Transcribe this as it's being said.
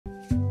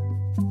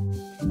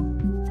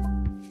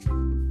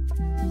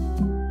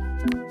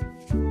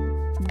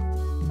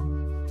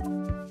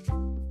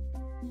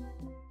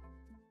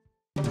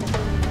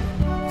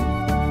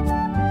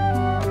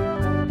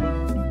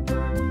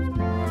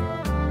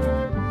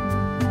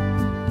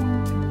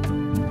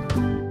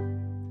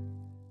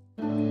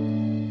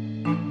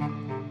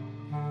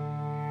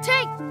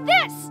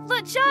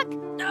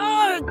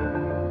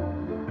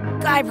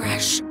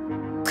Guybrush,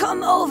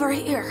 come over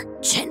here.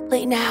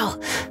 Gently now.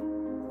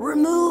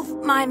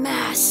 Remove my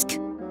mask.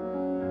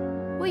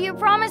 Will you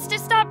promise to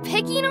stop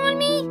picking on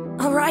me?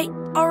 All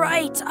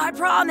right, I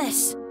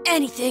promise.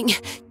 Anything.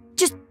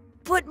 Just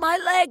put my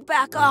leg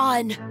back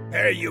on.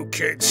 Hey, you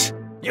kids.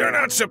 You're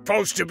not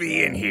supposed to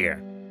be in here.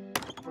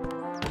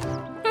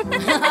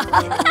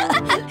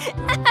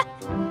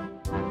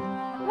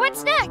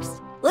 What's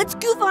next? Let's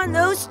goof on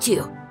those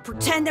two.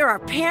 Pretend they're our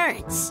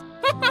parents.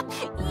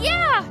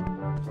 Yeah!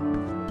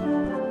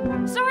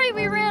 Sorry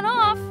we ran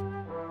off.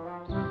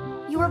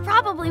 You were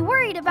probably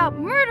worried about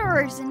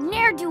murderers and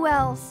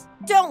ne'er-do-wells.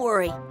 Don't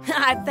worry,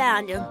 I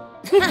found him.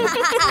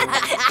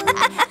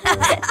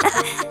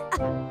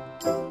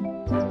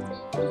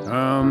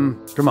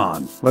 Come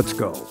on, let's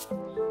go.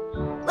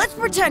 Let's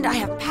pretend I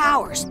have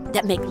powers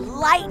that make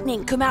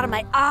lightning come out of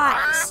my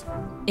eyes.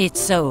 It's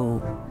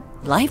so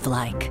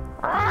lifelike.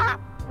 I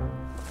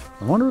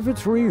wonder if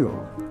it's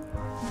real.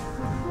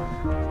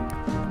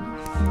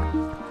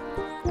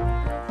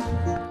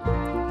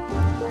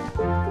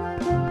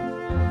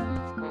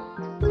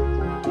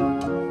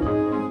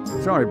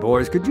 Sorry,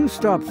 boys, could you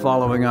stop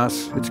following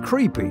us? It's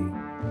creepy.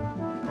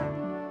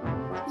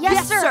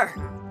 Yes, sir.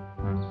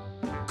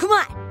 Come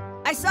on,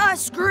 I saw a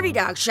scurvy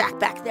dog shack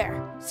back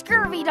there.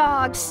 Scurvy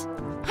dogs.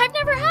 I've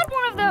never had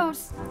one of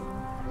those.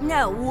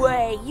 No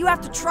way, you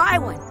have to try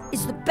one.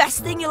 It's the best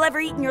thing you'll ever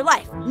eat in your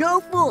life.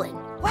 No fooling.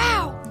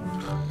 Wow.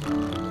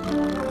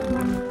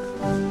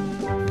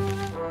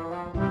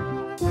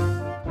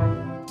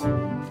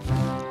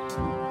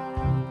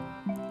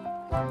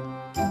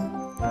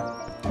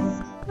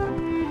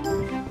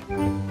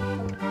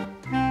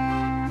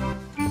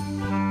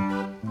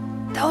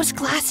 Those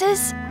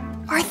glasses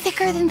are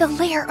thicker than the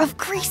layer of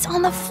grease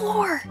on the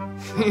floor.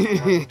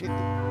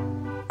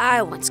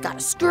 I once got a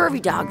scurvy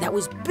dog that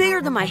was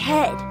bigger than my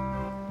head.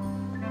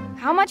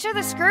 How much are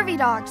the scurvy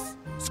dogs?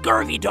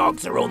 Scurvy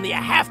dogs are only a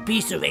half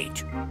piece of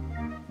 8.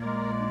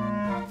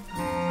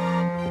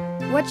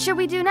 What should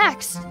we do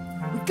next?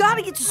 We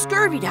gotta get to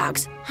scurvy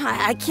dogs.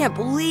 I can't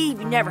believe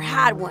you never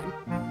had one.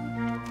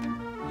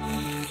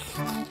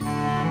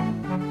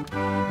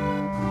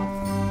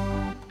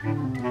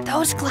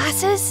 Those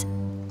glasses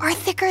are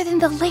thicker than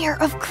the layer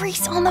of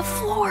grease on the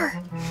floor.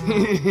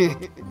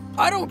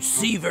 I don't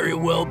see very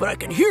well, but I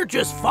can hear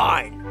just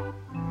fine.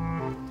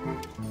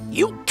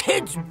 You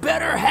kids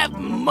better have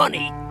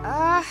money.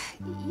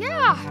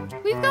 Yeah.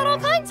 We've got all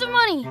kinds of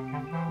money.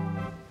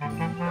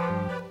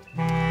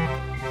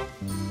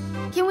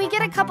 Can we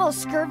get a couple of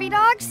scurvy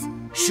dogs?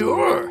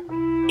 Sure.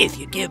 If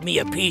you give me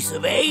a piece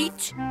of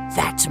 8,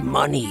 that's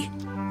money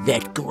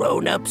that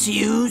grown-ups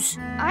use.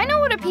 I know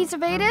what a piece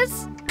of 8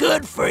 is.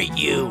 Good for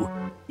you.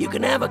 You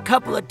can have a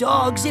couple of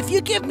dogs if you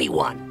give me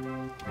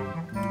one.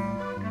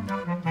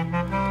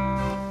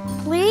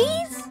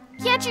 Please?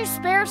 Can't you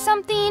spare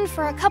something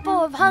for a couple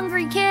of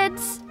hungry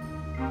kids?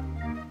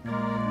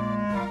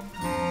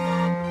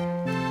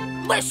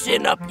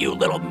 Listen up, you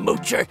little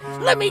moocher.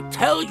 Let me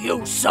tell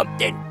you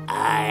something.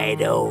 I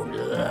don't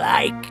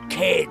like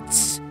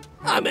kids.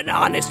 I'm an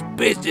honest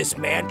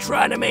businessman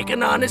trying to make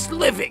an honest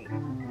living.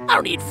 I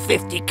don't need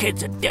 50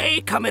 kids a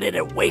day coming in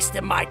and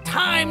wasting my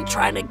time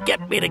trying to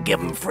get me to give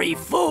them free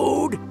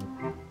food.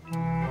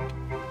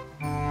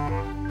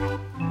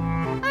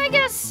 I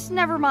guess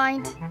never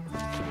mind.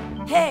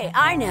 Hey,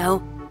 I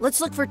know.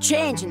 Let's look for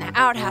change in the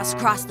outhouse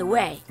across the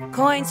way.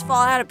 Coins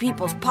fall out of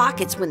people's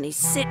pockets when they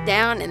sit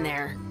down in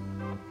there.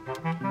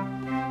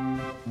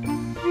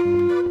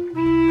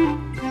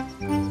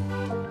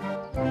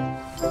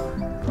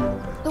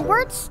 The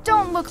words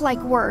don't look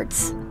like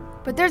words,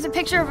 but there's a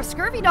picture of a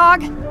scurvy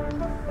dog.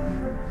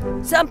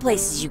 Some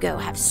places you go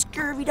have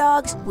scurvy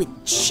dogs with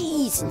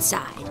cheese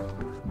inside.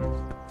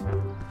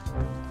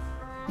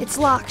 It's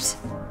locked.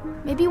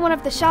 Maybe one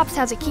of the shops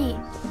has a key.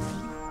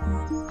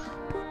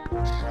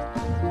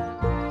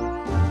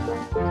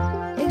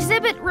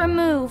 Exhibit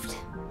removed.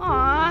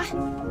 Aww.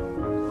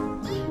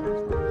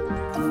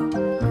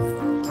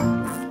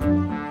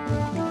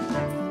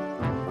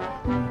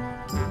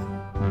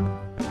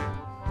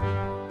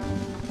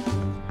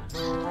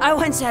 I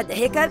once had the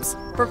hiccups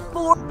for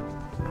 4...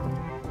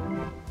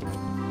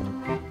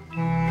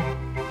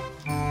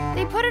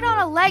 They put it on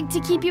a leg to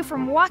keep you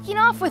from walking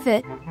off with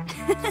it.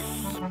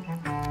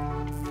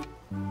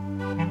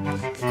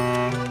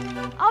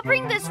 I'll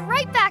bring this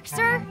right back,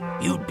 sir.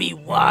 You'd be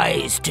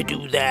wise to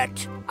do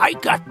that. I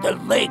got the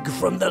leg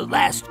from the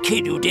last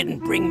kid who didn't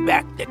bring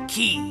back the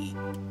key.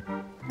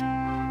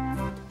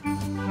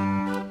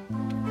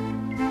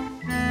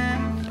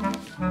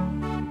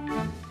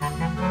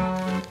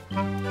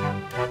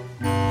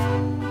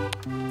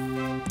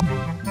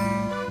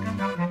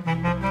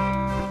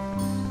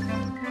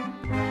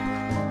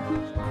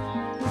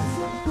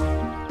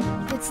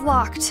 It's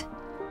locked.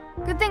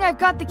 Good thing I've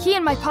got the key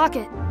in my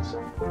pocket.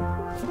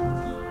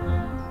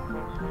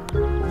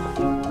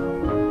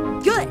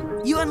 Good!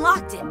 You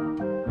unlocked it.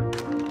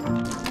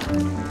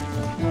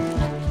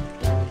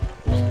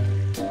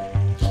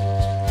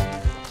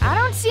 I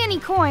don't see any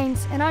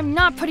coins, and I'm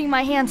not putting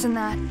my hands in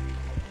that.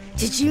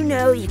 Did you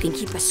know you can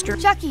keep a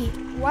skirt? Chucky,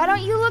 why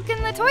don't you look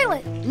in the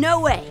toilet? No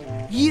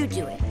way. You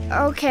do it.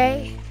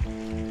 Okay.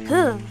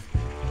 Ugh.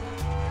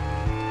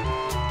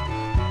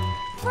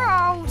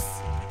 Gross.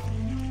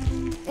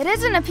 It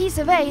isn't a piece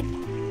of 8,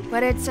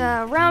 but it's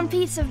a round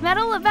piece of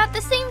metal about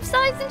the same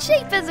size and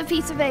shape as a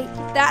piece of 8.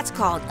 That's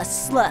called a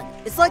slug.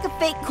 It's like a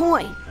fake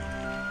coin.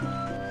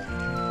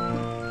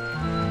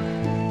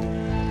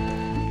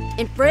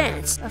 In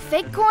France, A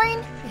fake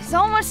coin is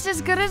almost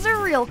as good as a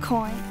real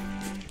coin.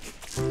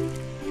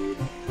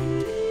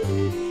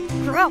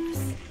 Gross.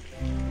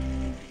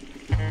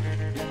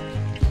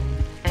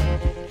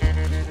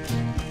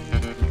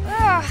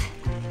 Ugh,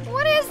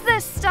 what is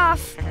this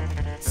stuff?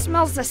 It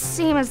smells the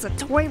same as the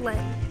toilet.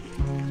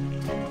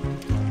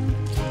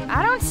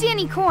 I don't see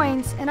any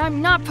coins, and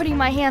I'm not putting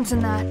my hands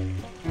in that.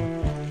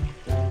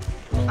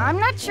 I'm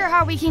not sure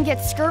how we can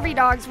get scurvy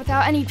dogs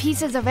without any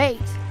pieces of 8.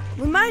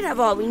 we might have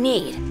all we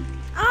need.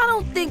 I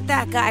don't think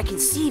that guy can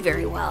see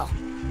very well.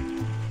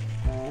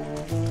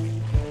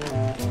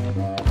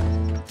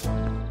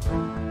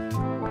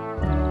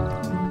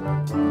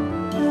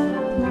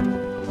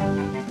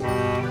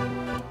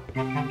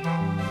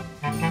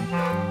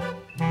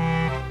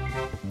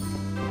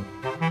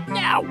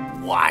 Now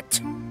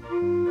what?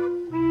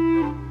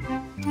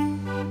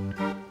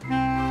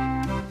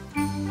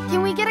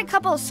 Can we get a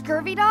couple of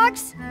scurvy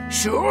dogs?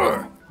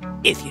 Sure,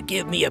 if you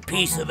give me a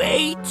piece of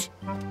 8.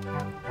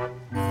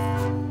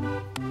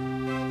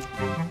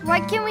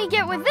 What can we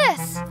get with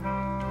this?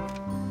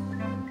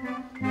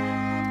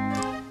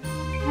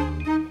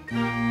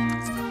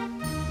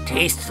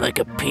 Tastes like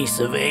a piece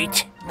of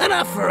 8.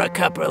 Enough for a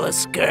couple of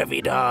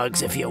scurvy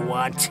dogs if you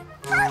want.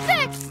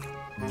 Perfect!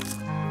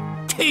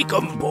 Take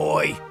 'em,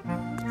 boy.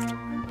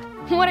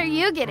 What are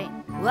you getting?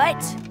 What?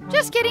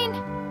 Just kidding.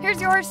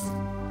 Here's yours.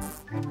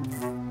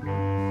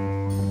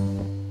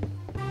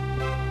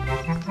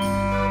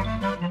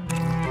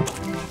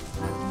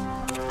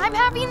 I'm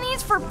having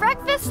these for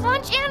breakfast,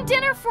 lunch, and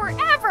dinner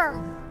forever.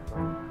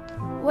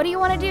 What do you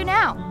want to do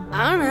now?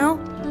 I don't know.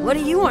 What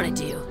do you want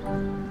to do?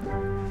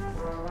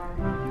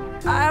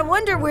 I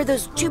wonder where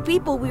those 2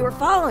 people we were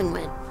following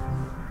went.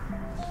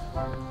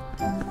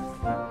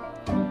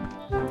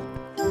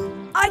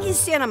 I can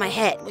stand on my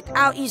head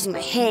without using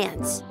my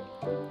hands.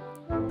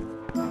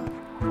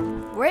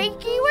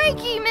 Wakey,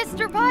 wakey,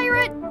 Mr.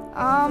 Pirate.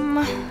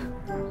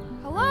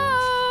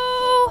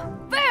 Hello?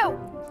 Boo!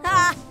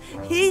 Ha!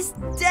 He's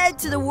dead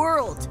to the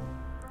world.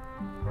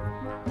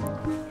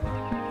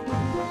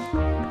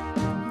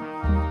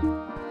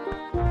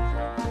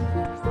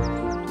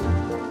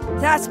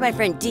 That's my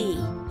friend Dee.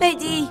 Hey,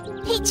 Dee.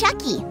 Hey,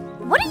 Chucky,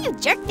 what are you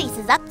jerk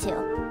faces up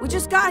to? We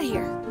just got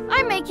here.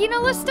 I'm making a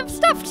list of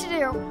stuff to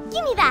do.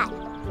 Give me that.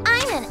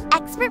 I'm an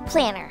expert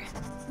planner.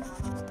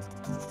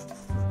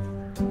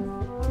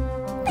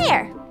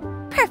 There.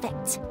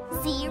 Perfect.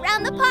 See you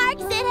around the park,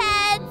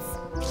 shitheads.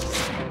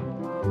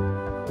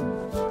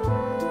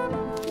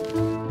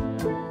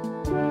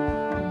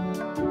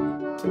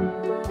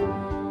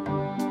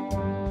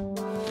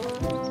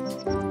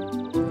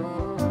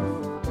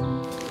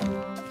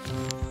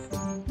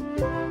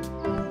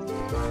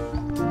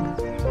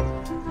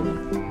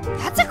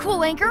 That's a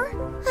cool anchor.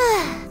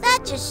 That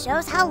just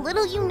shows how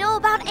little you know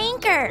about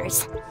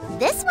anchors.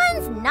 This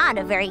one's not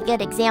a very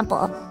good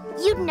example.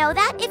 You'd know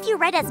that if you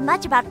read as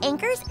much about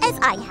anchors as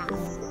I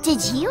have.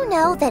 Did you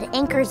know that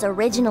anchors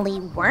originally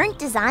weren't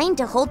designed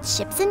to hold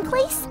ships in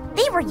place?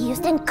 They were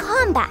used in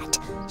combat,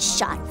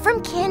 shot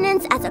from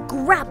cannons as a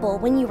grapple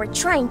when you were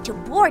trying to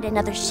board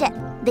another ship.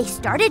 They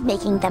started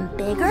making them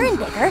bigger and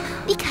bigger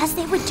because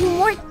they would do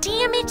more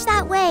damage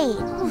that way.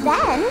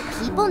 Then,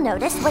 people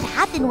noticed what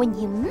happened when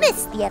you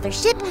missed the other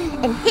ship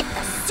and hit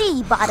the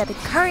sea bottom. The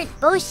current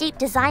bow-shaped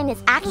design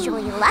is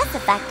actually less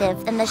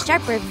effective than the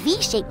sharper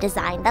V-shaped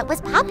design that was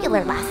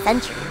popular last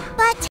century.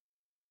 But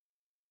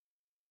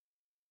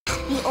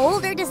the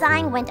older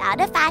design went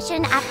out of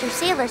fashion after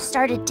sailors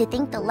started to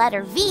think the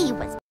letter V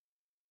was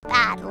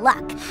bad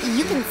luck.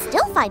 You can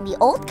still find the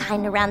old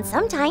kind around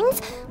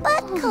sometimes,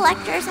 but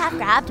collectors have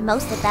grabbed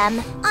most of them.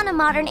 On a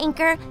modern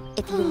anchor,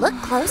 if you look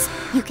close,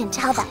 you can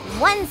tell that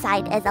one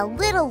side is a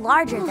little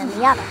larger than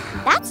the other.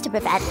 That's to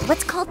prevent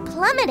what's called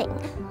plummeting,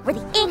 where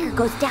the anchor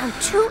goes down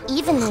too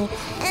evenly,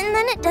 and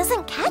then it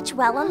doesn't catch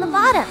well on the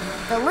bottom.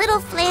 The little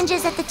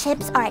flanges at the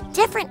tips are at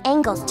different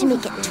angles to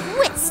make it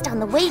twist on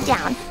the way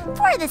down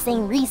for the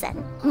same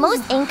reason.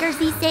 Most anchors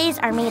these days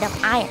are made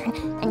of iron,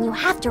 and you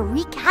have to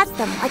recast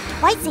them like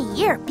twice a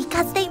year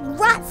because they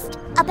rust.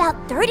 About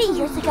 30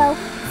 years ago,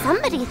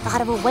 somebody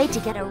thought of a way to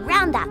get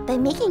around that by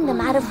making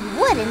them out of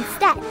wood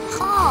instead.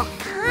 All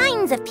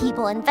kinds of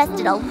people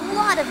invested a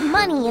lot of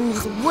money in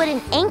these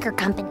wooden anchor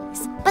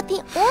companies. But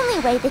the only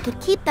way they could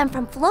keep them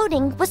from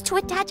floating was to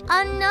attach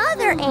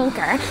another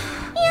anchor.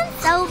 And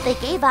so they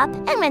gave up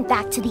and went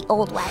back to the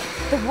old way.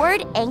 The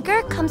word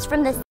anchor comes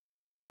from the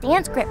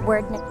Sanskrit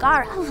word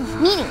nagara,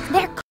 meaning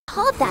they're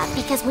called that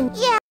because I'm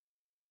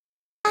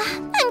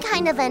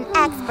kind of an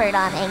expert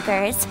on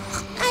anchors.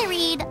 I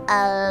read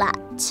a lot.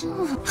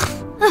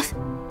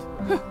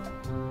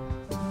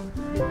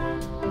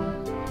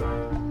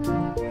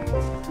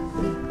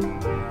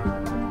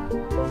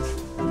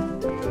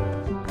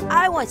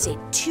 I want to say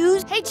two.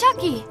 Hey,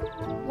 Chucky,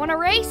 want a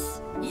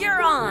race?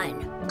 You're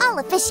on. I'll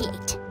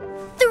officiate.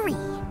 3,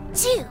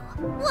 2,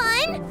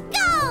 1,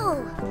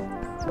 go!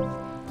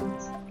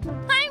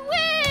 I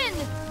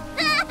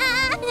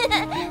win!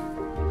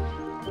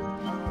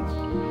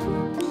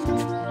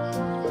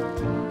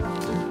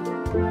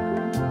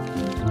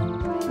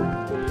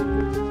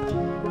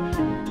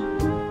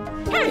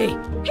 Hey,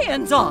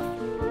 hands off!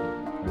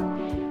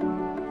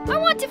 I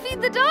want to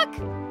feed the duck.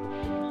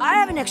 I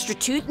have an extra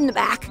tooth in the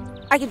back.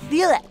 I can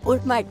feel it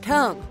with my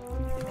tongue.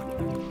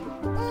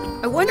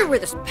 I wonder where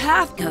this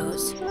path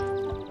goes.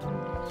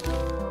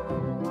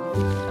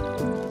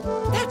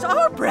 That's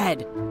our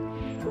bread!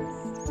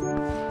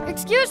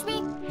 Excuse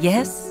me,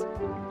 Yes?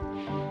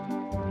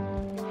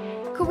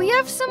 could we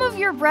have some of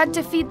your bread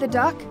to feed the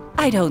duck?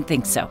 I don't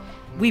think so.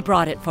 We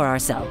brought it for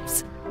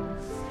ourselves.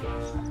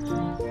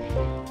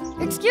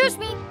 Excuse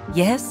me,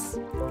 Yes?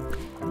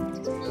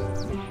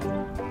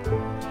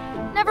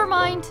 never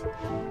mind.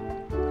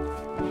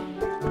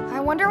 I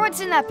wonder what's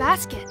in that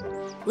basket.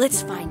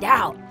 Let's find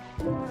out.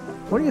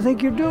 What do you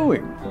think you're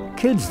doing?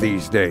 Kids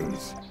these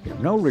days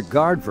have no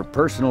regard for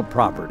personal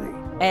property.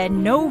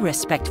 And no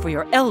respect for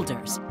your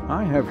elders.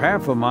 I have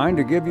half a mind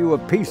to give you a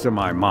piece of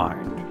my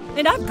mind.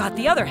 And I've got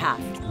the other half.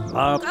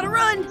 Gotta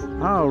run.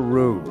 How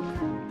rude.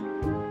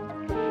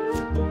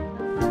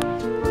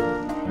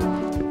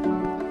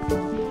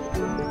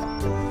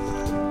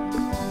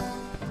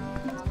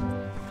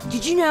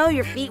 Did you know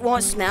your feet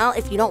won't smell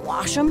if you don't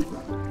wash them?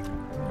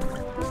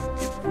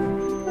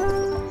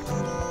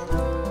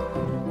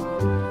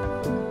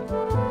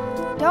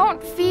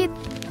 Don't feed...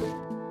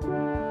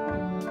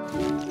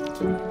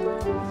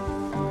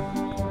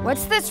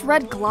 What's this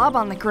red glob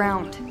on the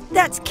ground?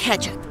 That's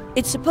ketchup.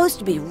 It's supposed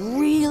to be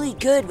really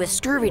good with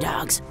scurvy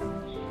dogs.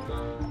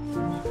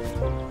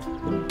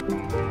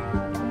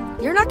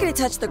 You're not gonna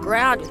touch the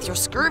ground with your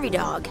scurvy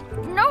dog.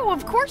 No,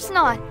 of course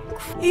not.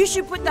 You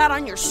should put that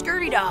on your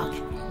scurvy dog.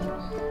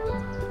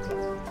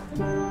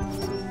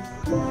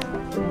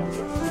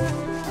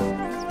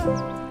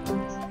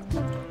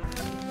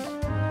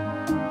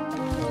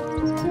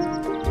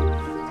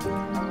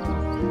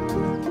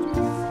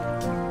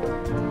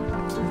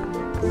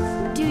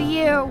 Do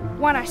you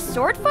want a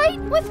sword fight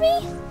with me?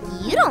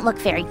 You don't look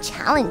very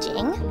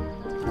challenging.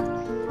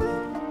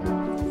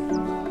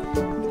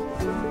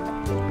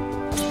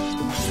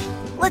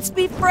 Let's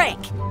be frank.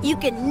 You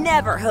can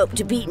never hope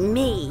to beat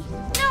me.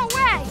 No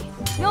way!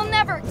 You'll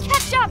never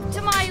catch up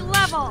to my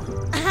level!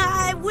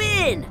 I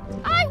win.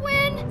 I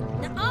win!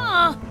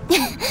 Nuh-uh.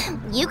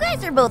 You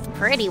guys are both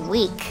pretty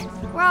weak.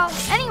 Well,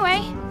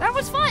 anyway, that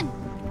was fun.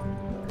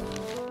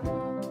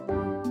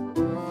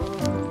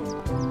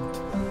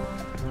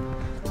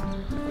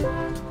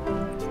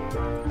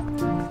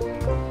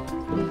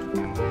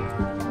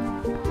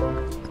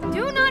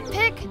 Do not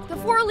pick the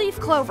 4-leaf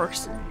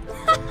clovers.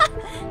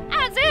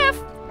 As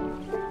if!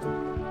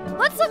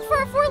 Let's look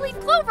for a 4-leaf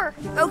clover.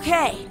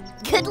 Okay.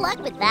 Good luck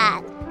with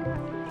that.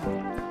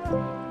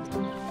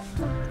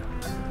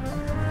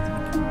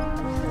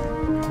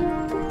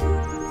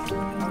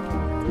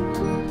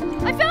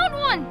 I found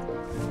one!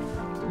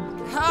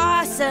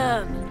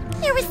 Awesome.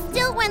 There was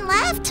still one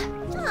left.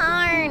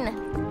 Darn.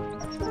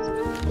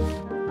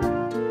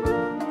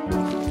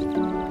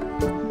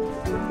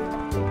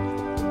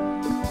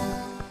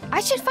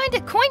 I should find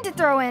a coin to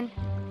throw in.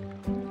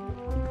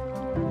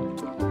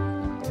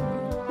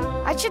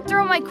 I should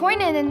throw my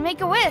coin in and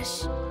make a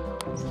wish.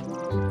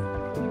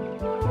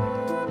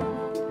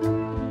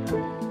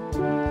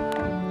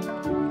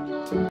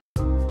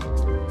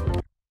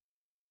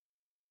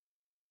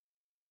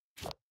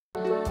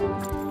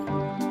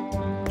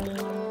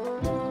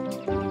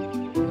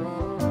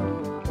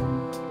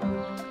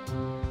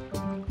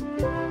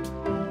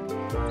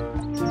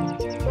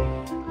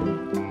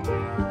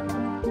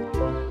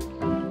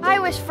 I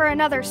wish for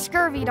another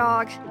scurvy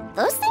dog.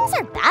 Those things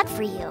are bad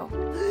for you.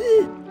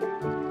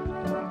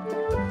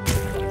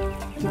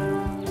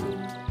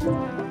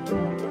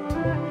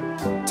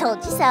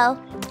 Told you so.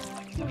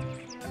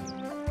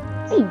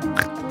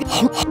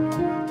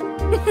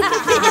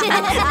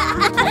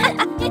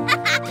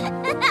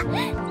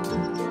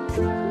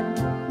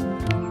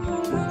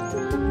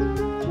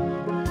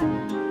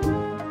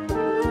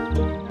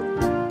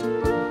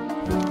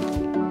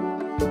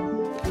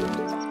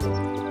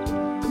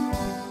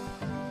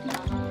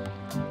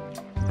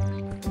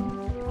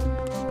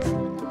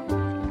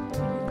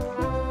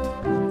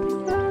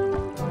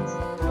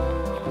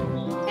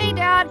 Hey,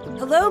 Dad.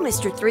 Hello,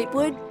 Mr.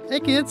 Threepwood. Hey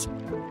kids,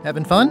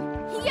 having fun?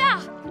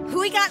 Yeah,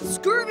 We got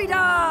scurvy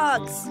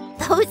dogs.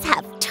 Those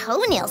have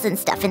toenails and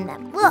stuff in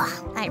them.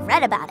 Ugh, I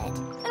read about it.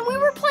 and we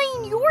were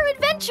playing your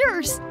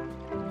adventures.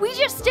 We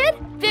just did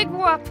Big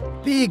Whoop.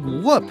 Big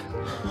whoop!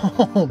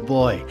 Oh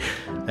boy,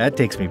 that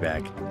takes me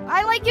back.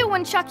 I like it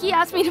when Chucky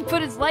asked me to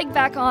put his leg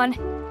back on.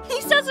 He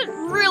says it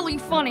really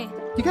funny.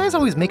 You guys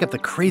always make up the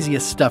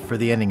craziest stuff for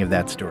the ending of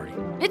that story.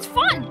 It's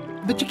fun.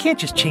 But you can't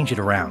just change it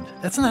around.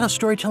 That's not how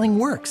storytelling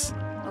works.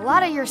 A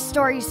lot of your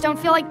stories don't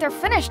feel like they're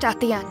finished at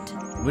the end.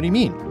 What do you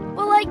mean?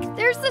 Well, Like,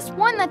 there's this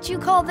one that you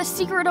call The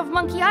Secret of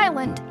Monkey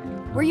Island,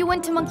 where you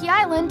went to Monkey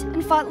Island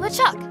and fought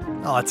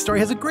LeChuck. Oh, that story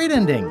has a great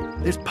ending.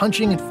 There's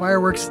punching and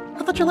fireworks.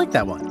 I thought you liked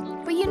that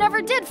one. But you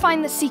never did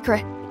find the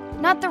secret.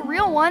 Not the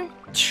real one.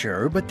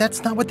 Sure, but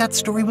that's not what that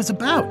story was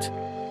about.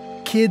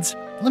 Kids,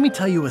 let me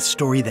tell you a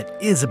story that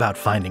is about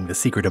finding the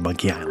secret of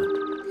Monkey Island.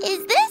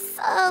 Is this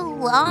a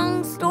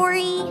long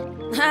story?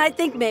 I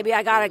think maybe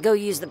I gotta go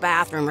use the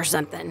bathroom or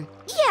something.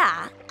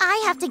 Yeah,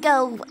 I have to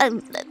go,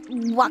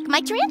 walk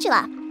my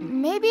tarantula.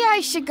 Maybe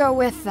I should go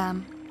with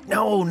them.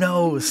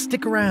 No,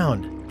 stick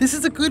around. This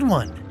is a good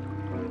one.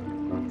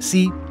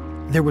 See,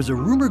 there was a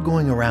rumor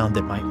going around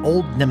that my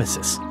old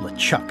nemesis,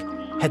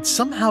 LeChuck, had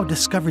somehow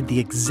discovered the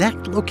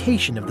exact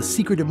location of the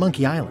secret of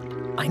Monkey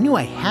Island. I knew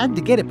I had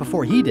to get it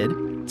before he did,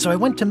 so I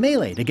went to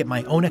Melee to get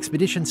my own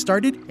expedition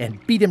started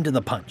and beat him to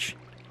the punch.